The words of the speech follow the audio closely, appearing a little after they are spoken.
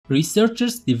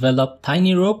researchers developed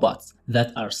tiny robots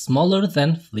that are smaller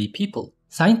than flea people.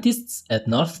 Scientists at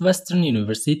Northwestern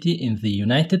University in the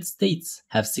United States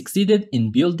have succeeded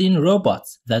in building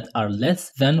robots that are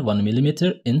less than 1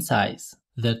 millimeter in size.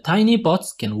 The tiny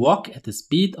bots can walk at a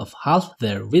speed of half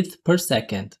their width per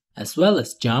second, as well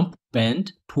as jump,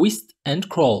 bend, twist, and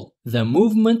crawl. The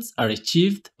movements are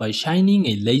achieved by shining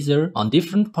a laser on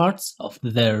different parts of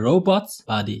their robot's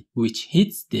body, which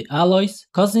hits the alloys,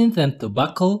 causing them to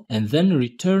buckle and then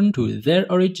return to their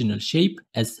original shape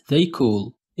as they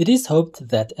cool. It is hoped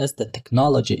that as the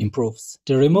technology improves,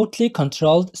 the remotely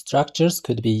controlled structures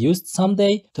could be used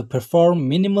someday to perform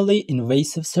minimally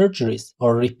invasive surgeries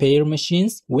or repair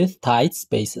machines with tight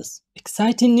spaces.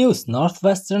 Exciting news,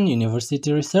 Northwestern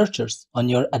University researchers, on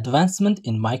your advancement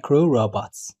in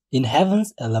micro-robots. In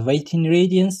heaven's elevating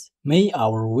radiance, may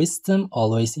our wisdom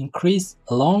always increase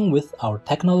along with our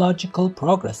technological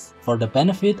progress for the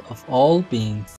benefit of all beings.